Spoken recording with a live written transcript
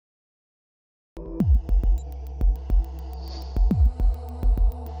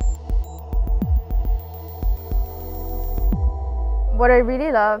What I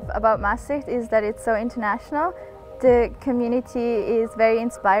really love about Maastricht is that it's so international. The community is very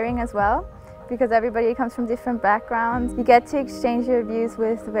inspiring as well, because everybody comes from different backgrounds. You get to exchange your views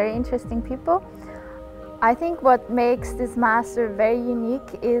with very interesting people. I think what makes this master very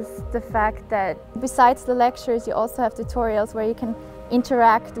unique is the fact that besides the lectures, you also have tutorials where you can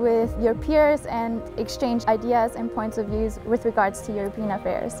interact with your peers and exchange ideas and points of views with regards to European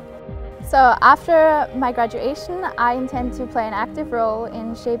affairs. So after my graduation, I intend to play an active role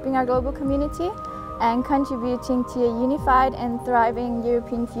in shaping our global community and contributing to a unified and thriving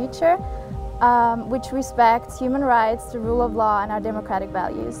European future, which respects human rights, the rule of law and our democratic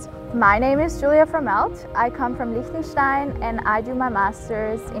values. My name is Frommelt. I come from Liechtenstein and I do my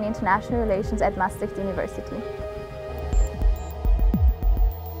Masters in International Relations at Maastricht University.